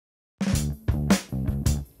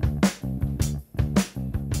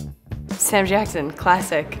Sam Jackson,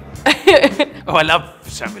 classic. Oh, I love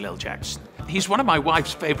Samuel L. Jackson. He's one of my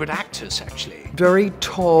wife's favorite actors, actually. Very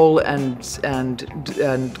tall and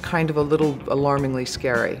kind of a little alarmingly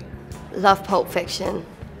scary. Love Pulp Fiction.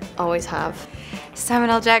 Always have.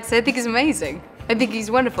 Samuel L. Jackson, I think he's amazing. I think he's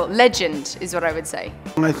wonderful. Legend is what I would say.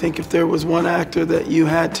 I think if there was one actor that you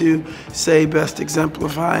had to say best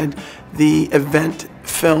exemplified the event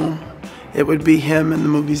film, it would be him in the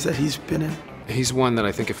movies that he's been in. He's one that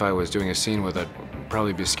I think if I was doing a scene with, I'd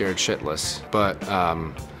probably be scared shitless. But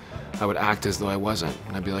I would act as though I wasn't.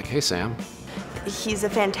 And I'd be like, hey, Sam. He's a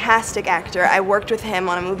fantastic actor. I worked with him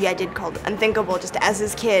on a movie I did called Unthinkable just as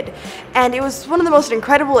his kid. And it was one of the most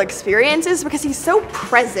incredible experiences because he's so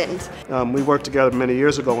present. We worked together many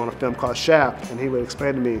years ago on a film called Shaft, and he would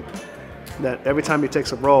explain to me that every time he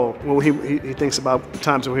takes a role, well, he thinks about the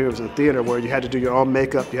times when he was in theater where you had to do your own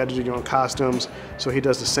makeup, you had to do your own costumes, so he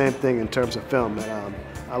does the same thing in terms of film. And,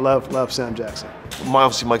 I love Sam Jackson.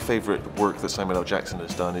 Obviously my favourite work that Samuel L. Jackson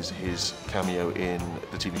has done is his cameo in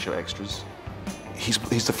the TV show Extras. He's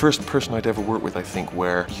the first person I'd ever worked with, I think,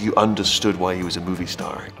 where you understood why he was a movie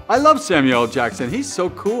star. I love Samuel L. Jackson. He's so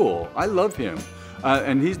cool. I love him.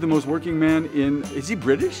 And he's the most working man in, is he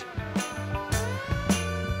British?